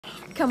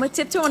come with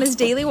Tiptoe on his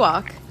daily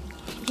walk.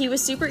 He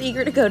was super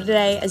eager to go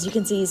today. As you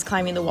can see, he's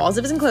climbing the walls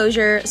of his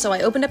enclosure, so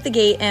I opened up the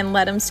gate and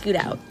let him scoot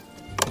out.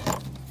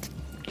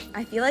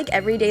 I feel like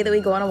every day that we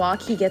go on a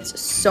walk, he gets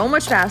so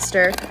much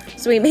faster.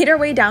 So we made our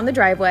way down the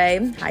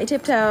driveway, hi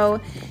Tiptoe,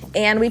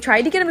 and we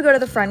tried to get him to go to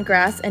the front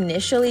grass.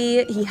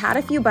 Initially, he had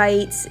a few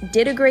bites,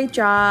 did a great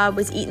job,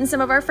 was eating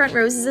some of our front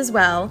roses as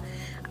well.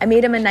 I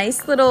made him a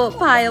nice little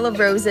pile of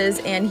roses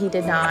and he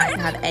did not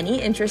have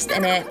any interest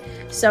in it.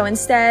 So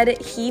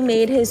instead, he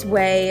made his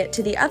way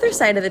to the other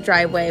side of the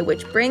driveway,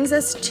 which brings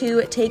us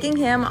to taking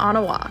him on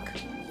a walk.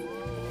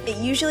 It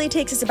usually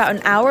takes us about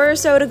an hour or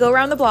so to go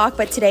around the block,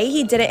 but today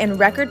he did it in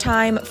record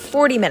time,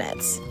 40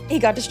 minutes. He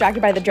got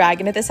distracted by the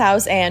dragon at this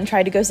house and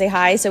tried to go say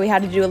hi, so we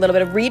had to do a little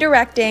bit of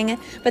redirecting,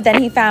 but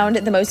then he found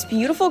the most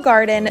beautiful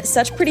garden,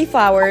 such pretty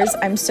flowers.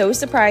 I'm so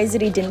surprised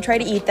that he didn't try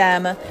to eat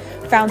them.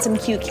 Found some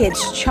cute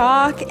kids'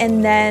 chalk,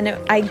 and then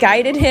I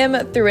guided him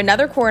through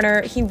another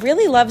corner. He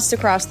really loves to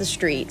cross the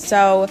street,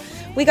 so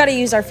we got to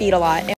use our feet a lot.